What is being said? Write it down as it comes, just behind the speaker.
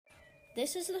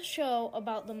This is the show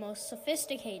about the most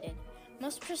sophisticated,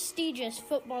 most prestigious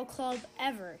football club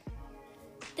ever.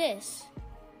 This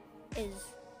is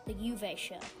the Juve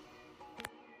Show.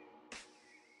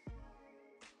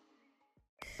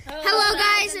 Hello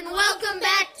guys, and welcome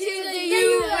back to the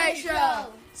Juve Show.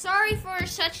 Sorry for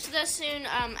such the soon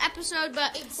episode,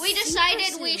 but we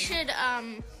decided we should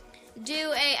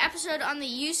do a episode on the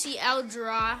UCL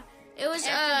draw. It was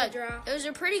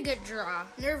a pretty good draw.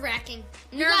 Nerve-wracking.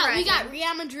 We got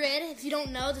Real Madrid. If you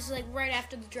don't know, this is like right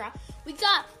after the draw. We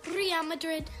got Real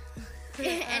Madrid.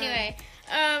 Anyway,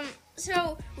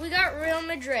 so we got Real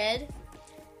Madrid,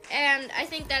 and I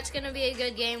think that's gonna be a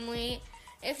good game.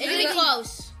 It'll be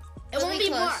close. It won't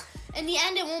be more. In the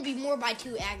end, it won't be more by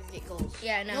 2 aggregate goals.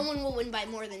 Yeah, no. No one will win by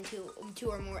more than two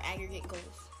or more aggregate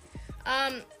goals.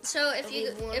 So if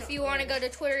you want to go to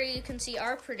Twitter, you can see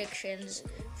our predictions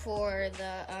for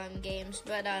the games.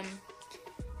 But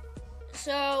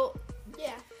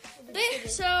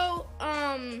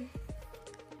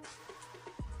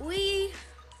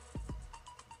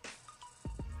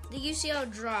the UCL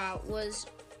draw was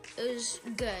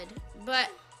good, but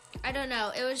I don't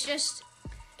know. It was just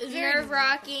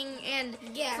nerve-wracking, and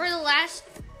for the last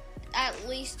at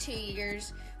least 2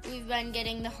 years, we've been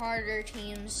getting the harder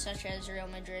teams such as Real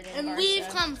Madrid and Barca. We've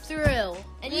come through.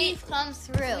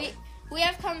 We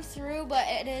have come through, but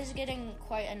it is getting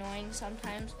quite annoying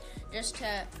sometimes just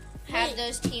to have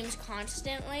those teams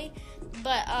constantly.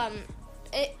 But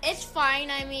it's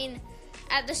fine. I mean,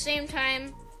 at the same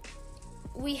time,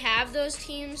 we have those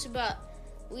teams, but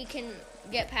we can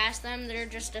get past them. They're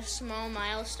just a small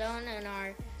milestone in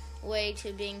our way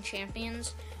to being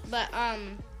champions. But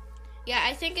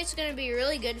I think it's going to be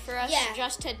really good for us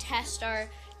just to test our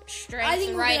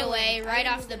strength right away, right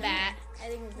off the bat. I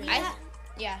think we're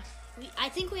I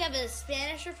think we have a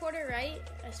Spanish reporter, right?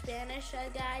 A Spanish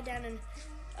guy down in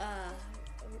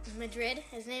Madrid.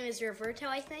 His name is Roberto,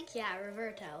 I think. Yeah,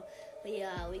 Roberto.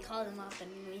 We called him up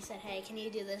and we said, "Hey, can you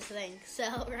do this thing?" So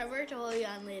Roberto will be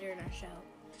on later in our show.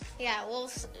 Yeah, we'll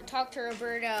talk to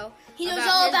Roberto. He knows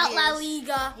all about La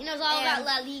Liga. He knows all about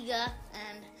La Liga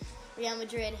and Real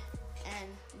Madrid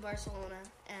and Barcelona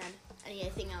and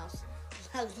anything else.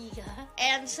 La Liga.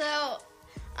 And so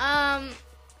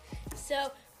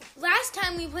last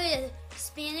time we played a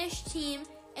Spanish team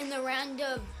in the round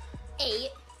of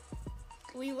 8.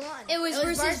 We won. It was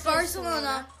versus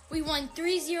Barcelona. We won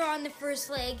 3-0 on the first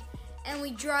leg, and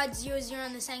we drawed 0-0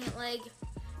 on the second leg,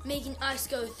 making us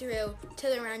go through to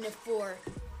the round of 4,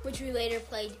 which we later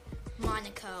played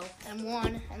Monaco and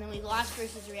won, and then we lost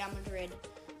versus Real Madrid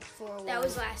 4-1. That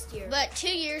was last year. But 2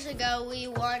 years ago, we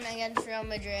won against Real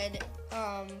Madrid,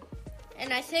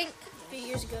 and I think... A few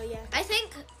years ago, yeah. I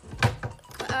think,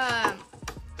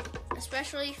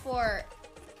 especially for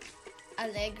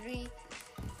Allegri,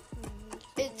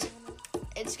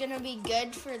 it's going to be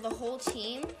good for the whole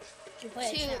team to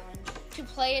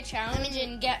play a challenge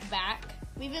and get back.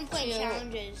 We've been playing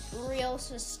challenges. Real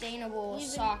sustainable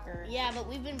soccer. Yeah, but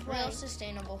we've been playing real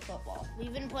sustainable football.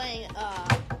 We've been playing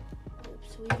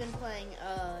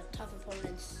tough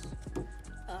opponents.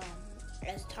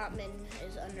 As Tottenham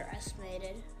is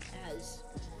underestimated, as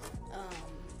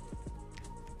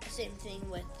same thing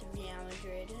with Real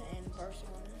Madrid and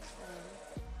Barcelona.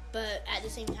 But at the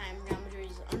same time, Real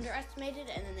Madrid is underestimated,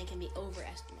 and then they can be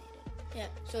overestimated. Yeah.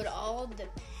 So it all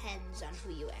depends on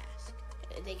who you ask.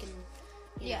 They can,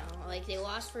 you know, like they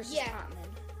lost versus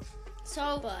Tottenham.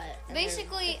 So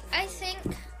basically, I think.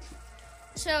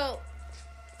 So,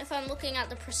 if I'm looking at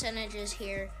the percentages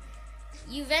here,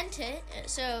 Juventus.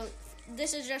 So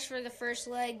this is just for the first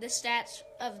leg. The stats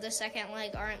of the second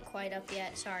leg aren't quite up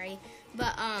yet. Sorry,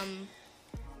 but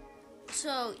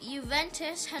So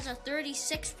Juventus has a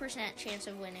 36% chance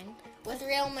of winning, with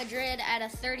Real Madrid at a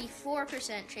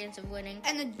 34% chance of winning.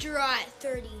 And a draw at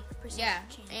 30%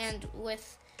 chance. And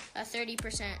with a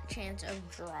 30% chance of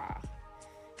draw.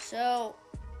 So,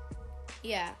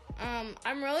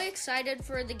 I'm really excited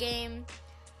for the game.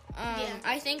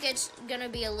 I think it's going to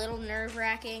be a little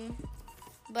nerve-wracking,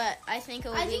 but I think it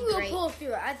will be great. We'll pull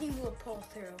through. I think we'll pull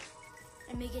through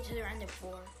and make it to the round of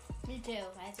 4. Me too.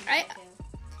 I think so too.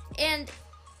 And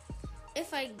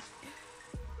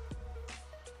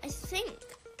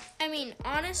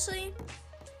honestly,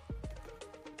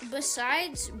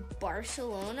 besides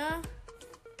Barcelona,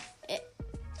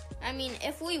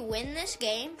 if we win this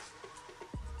game,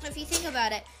 if you think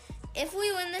about it, if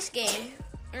we win this game,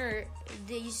 or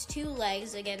these 2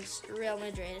 legs against Real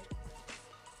Madrid,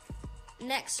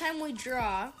 next time we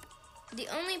draw, the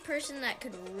only person that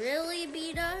could really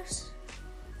beat us,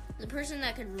 the person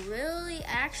that could really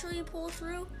actually pull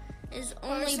through, is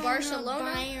only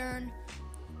Barcelona. Bayern,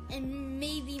 and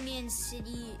maybe Man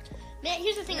City.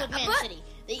 Here's the thing with Man City.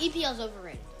 The EPL is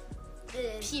overrated. It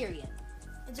is. Period.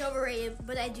 It's overrated,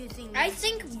 but I do think. I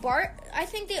think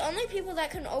the only people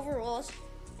that can overrule us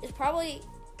is probably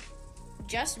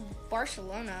just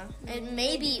Barcelona and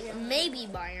maybe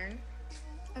Bayern.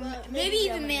 Maybe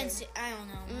even Man City. I don't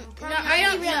know. No, I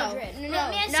don't know.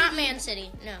 No, Not Man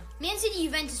City. No. Man City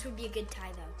Juventus would be a good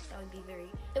tie, though. That would be very.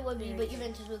 It would be, but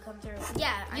Juventus would come through.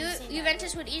 Yeah,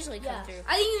 Juventus would easily come through.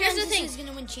 I think Here's the Juventus thing. is going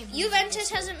to win Champions. Juventus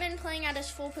hasn't been playing at its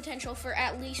full potential for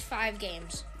at least 5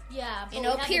 games. Yeah,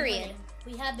 but period.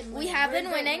 We have been winning. We have been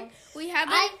winning. We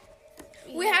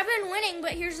have been winning,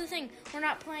 but here's the thing. We're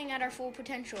not playing at our full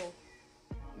potential.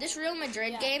 This Real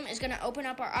Madrid game is going to open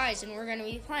up our eyes, and we're going to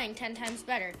be playing 10 times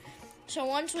better. So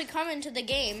once we come into the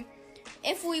game,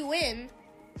 if we win,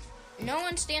 no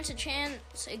one stands a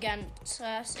chance against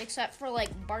us except for, like,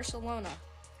 Barcelona.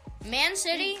 Man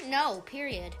City? No,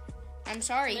 period. I'm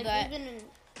sorry, but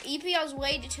EPL's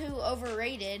way too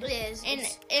overrated. It is. And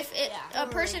if a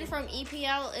person from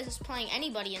EPL is playing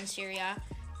anybody in Syria,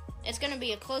 it's going to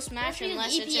be a close match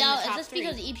unless it's in the top just 3.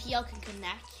 because EPL can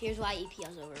connect. Here's why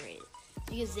EPL is overrated.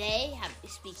 Because they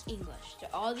speak English.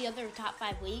 All the other top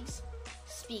 5 leagues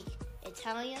speak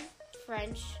Italian,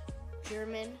 French,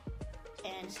 German,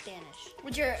 and Spanish.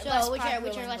 Which are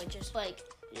languages. Like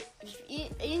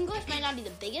English might not be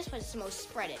the biggest, but it's the most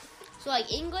spread. So like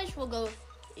English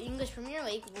Premier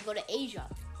League will go to Asia,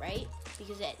 right?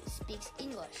 Because it speaks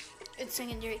English. It's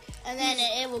secondary. And then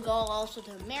it will go also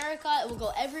to America. It will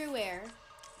go everywhere.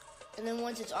 And then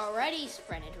once it's already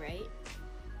spreaded, right?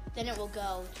 Then it will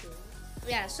go to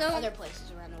other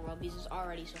places around the world because it's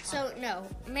already so hot. So, no.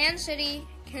 Man City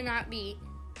cannot beat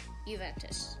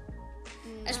Juventus.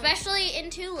 No. Especially in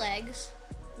 2 legs.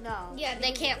 No. Yeah,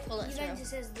 they can't pull it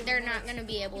Juventus through. They're not going to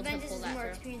be able to pull that through. Juventus is more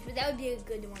experienced, but that would be a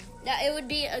good one. It would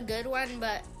be a good one,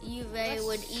 but Juve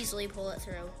would easily pull it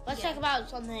through. Let's talk about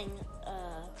something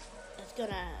that's going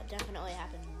to definitely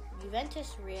happen.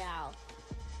 Juventus Real.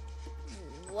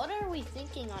 What are we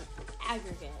thinking on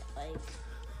aggregate? Like,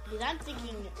 because I'm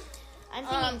thinking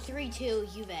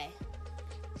 3-2 Juve. I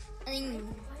think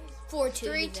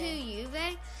 4-2 3-2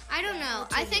 Juve? I don't know.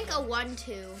 I think a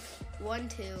 1-2.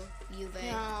 1-2 Juve.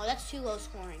 No, that's too low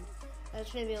scoring.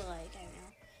 That's maybe like, I don't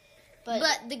know.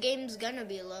 But the game's gonna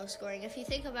be low scoring. If you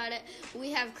think about it,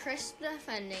 we have Chris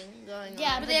defending going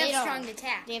on. But they have strong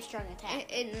attack. They have strong attack.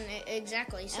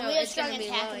 Exactly. So and we have it's strong gonna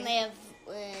attack be and they have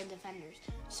defenders.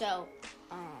 So,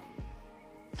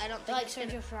 I don't think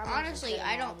honestly,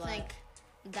 I don't think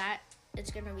that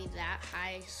it's gonna be that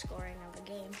high scoring of a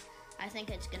game. I think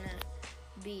it's gonna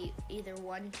be either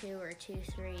 1-2 or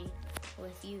 2-3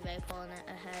 with Juve pulling it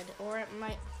ahead, or it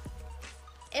might.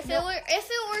 If it were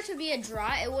to be a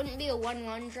draw, it wouldn't be a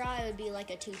 1-1 draw. It would be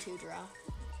like a 2-2 draw.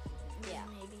 Yeah,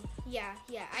 maybe. Yeah.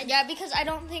 Because I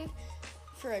don't think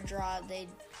for a draw they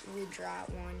would draw at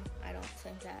 1. I don't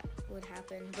think that would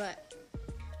happen, but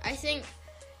I think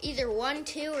either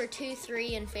 1-2 or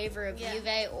 2-3 in favor of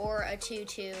Juve, or a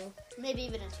 2-2. Maybe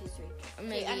even a 2-3.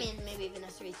 Maybe even a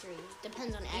 3-3.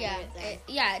 Depends on aggregate.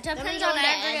 It depends on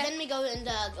aggregate. And then we go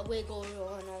into a wiggle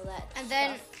roll and all that.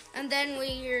 And then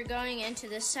we're going into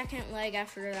the second leg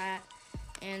after that,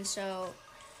 and so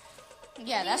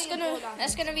that's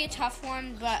gonna be a tough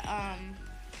one. But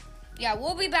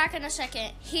we'll be back in a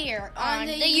second here on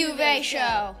the Juve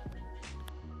Show.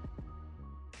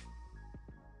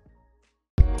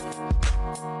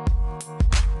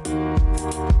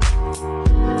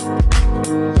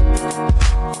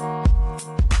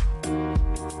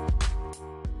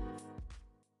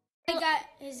 Hey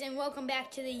guys, and welcome back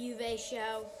to the Juve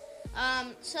Show.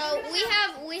 So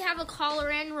we have a caller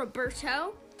in,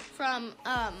 Roberto from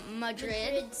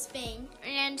Madrid, Spain,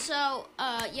 and so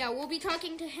we'll be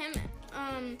talking to him.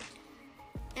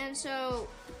 And so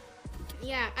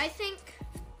I think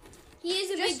he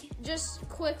is just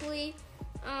quickly.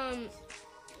 You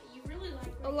really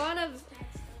like a lot of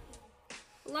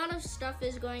stuff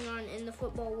is going on in the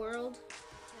football world,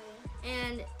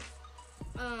 and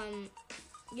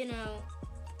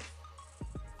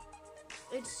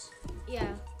it's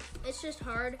just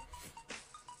hard.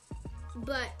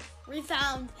 But we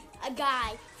found a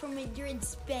guy from Madrid,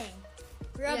 Spain,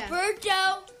 Roberto.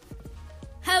 Yeah.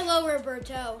 Hello,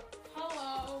 Roberto.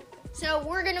 Hello. So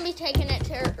we're gonna be taking it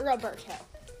to Roberto.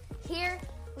 Here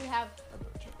we have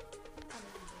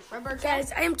Roberto.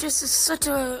 Guys, I am just such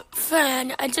a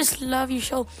fan. I just love your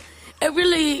show. It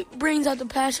really brings out the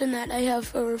passion that I have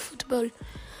for football.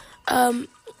 Down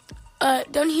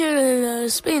here in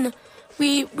Spain,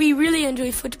 we really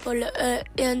enjoy football,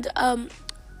 and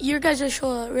your guys'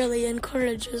 show really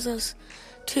encourages us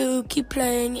to keep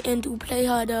playing and to play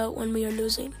harder when we are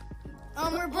losing.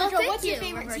 Roberto, what's your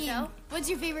favorite team? What's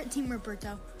your favorite team,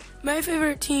 Roberto? My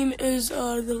favorite team is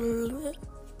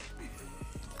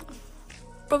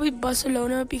probably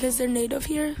Barcelona because they're native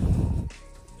here.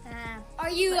 Are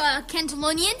you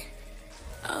Catalonian?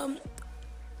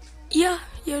 Yeah.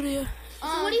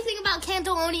 So what do you think about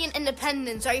Catalonian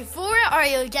independence? Are you for it or are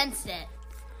you against it?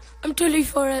 I'm totally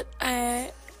for it.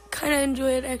 I kind of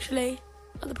enjoy it, actually.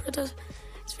 All the protests.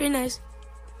 It's very nice.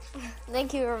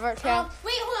 Thank you, Roberto.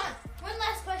 Wait, hold on. One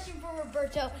last question for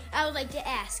Roberto. I would like to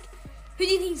ask. Who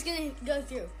do you think is going to go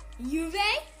through? Juve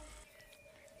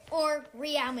or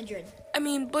Real Madrid? I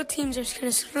mean, both teams are kind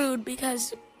of screwed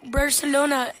because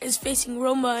Barcelona is facing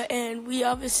Roma, and we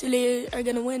obviously are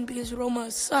going to win because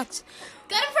Roma sucks.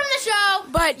 Get him from the show.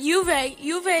 But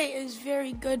Juve is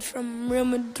very good from Real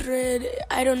Madrid.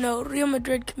 I don't know. Real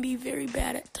Madrid can be very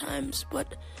bad at times,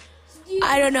 but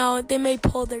I don't know. They may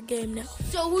pull their game now.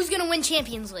 So who's going to win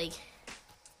Champions League?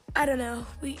 I don't know.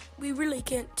 We really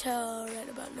can't tell right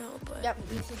about now. But Yep.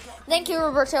 Thank you,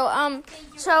 Roberto.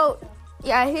 So,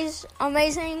 yeah, he's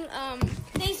amazing.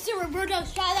 Thanks to Roberto.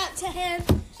 Shout out to him.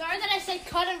 Sorry that I said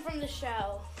cut him from the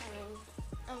show.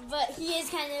 But he is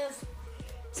kind of...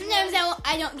 Sometimes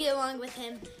I don't get along with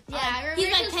him. Yeah,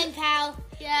 he's my pen pal.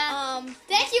 Yeah.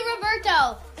 Thank you,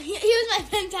 Roberto. He was my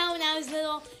pen pal when I was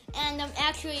little, and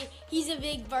actually he's a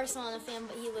big Barcelona fan,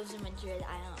 but he lives in Madrid.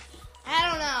 I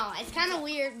don't know. It's kind of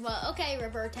weird, but okay,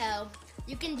 Roberto.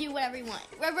 You can do whatever you want.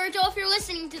 Roberto, if you're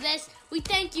listening to this, we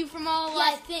thank you from all of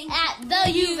us at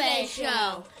the Juve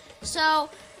Show. So,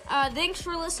 thanks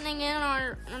for listening in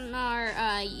on our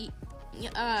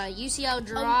UCL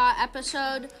draw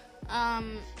episode.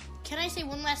 Can I say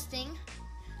one last thing?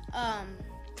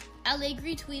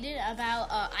 Allegri tweeted about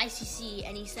ICC,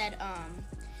 and he said,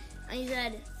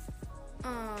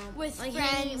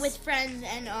 with friends,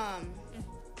 and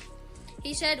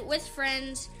he said with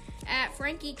friends at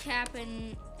Frankie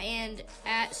Capin and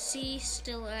at C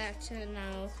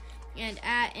Stilatino and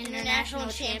at International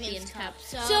Champions Cup.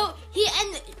 So he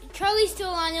and Charlie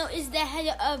Stilano is the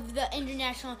head of the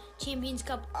International Champions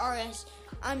Cup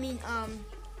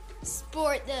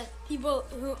sport, the people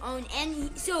who own,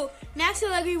 and so Max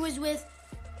Allegri was with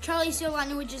Charlie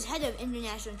Stilano, which is head of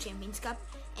International Champions Cup,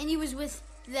 and he was with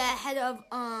the head of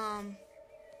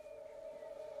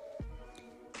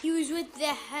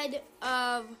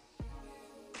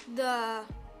the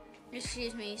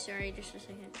Excuse me, sorry, just a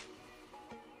second.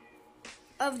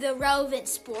 Of the Relevant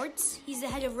Sports. He's the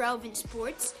head of Relevant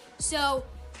Sports. So,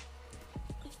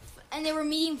 and they were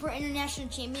meeting for International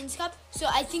Champions Cup. So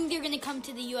I think they're going to come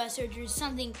to the U.S. or do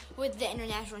something with the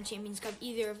International Champions Cup,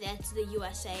 either if that's the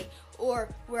USA or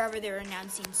wherever they're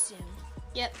announcing soon.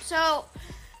 Yep, so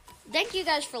thank you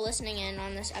guys for listening in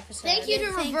on this episode. Thank you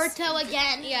to Roberto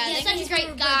again. Yeah, he's such a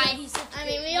great guy.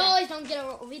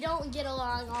 We don't get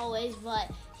along always,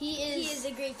 but he is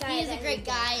a great guy. He is a great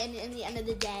guy in the end of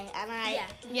the day, and I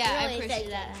really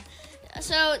appreciate that.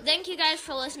 So thank you guys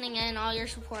for listening in. All your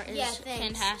support is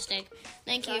fantastic.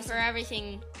 Thank you for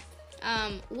everything.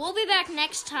 We'll be back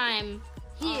next time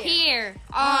here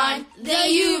on the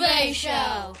Juve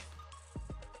Show.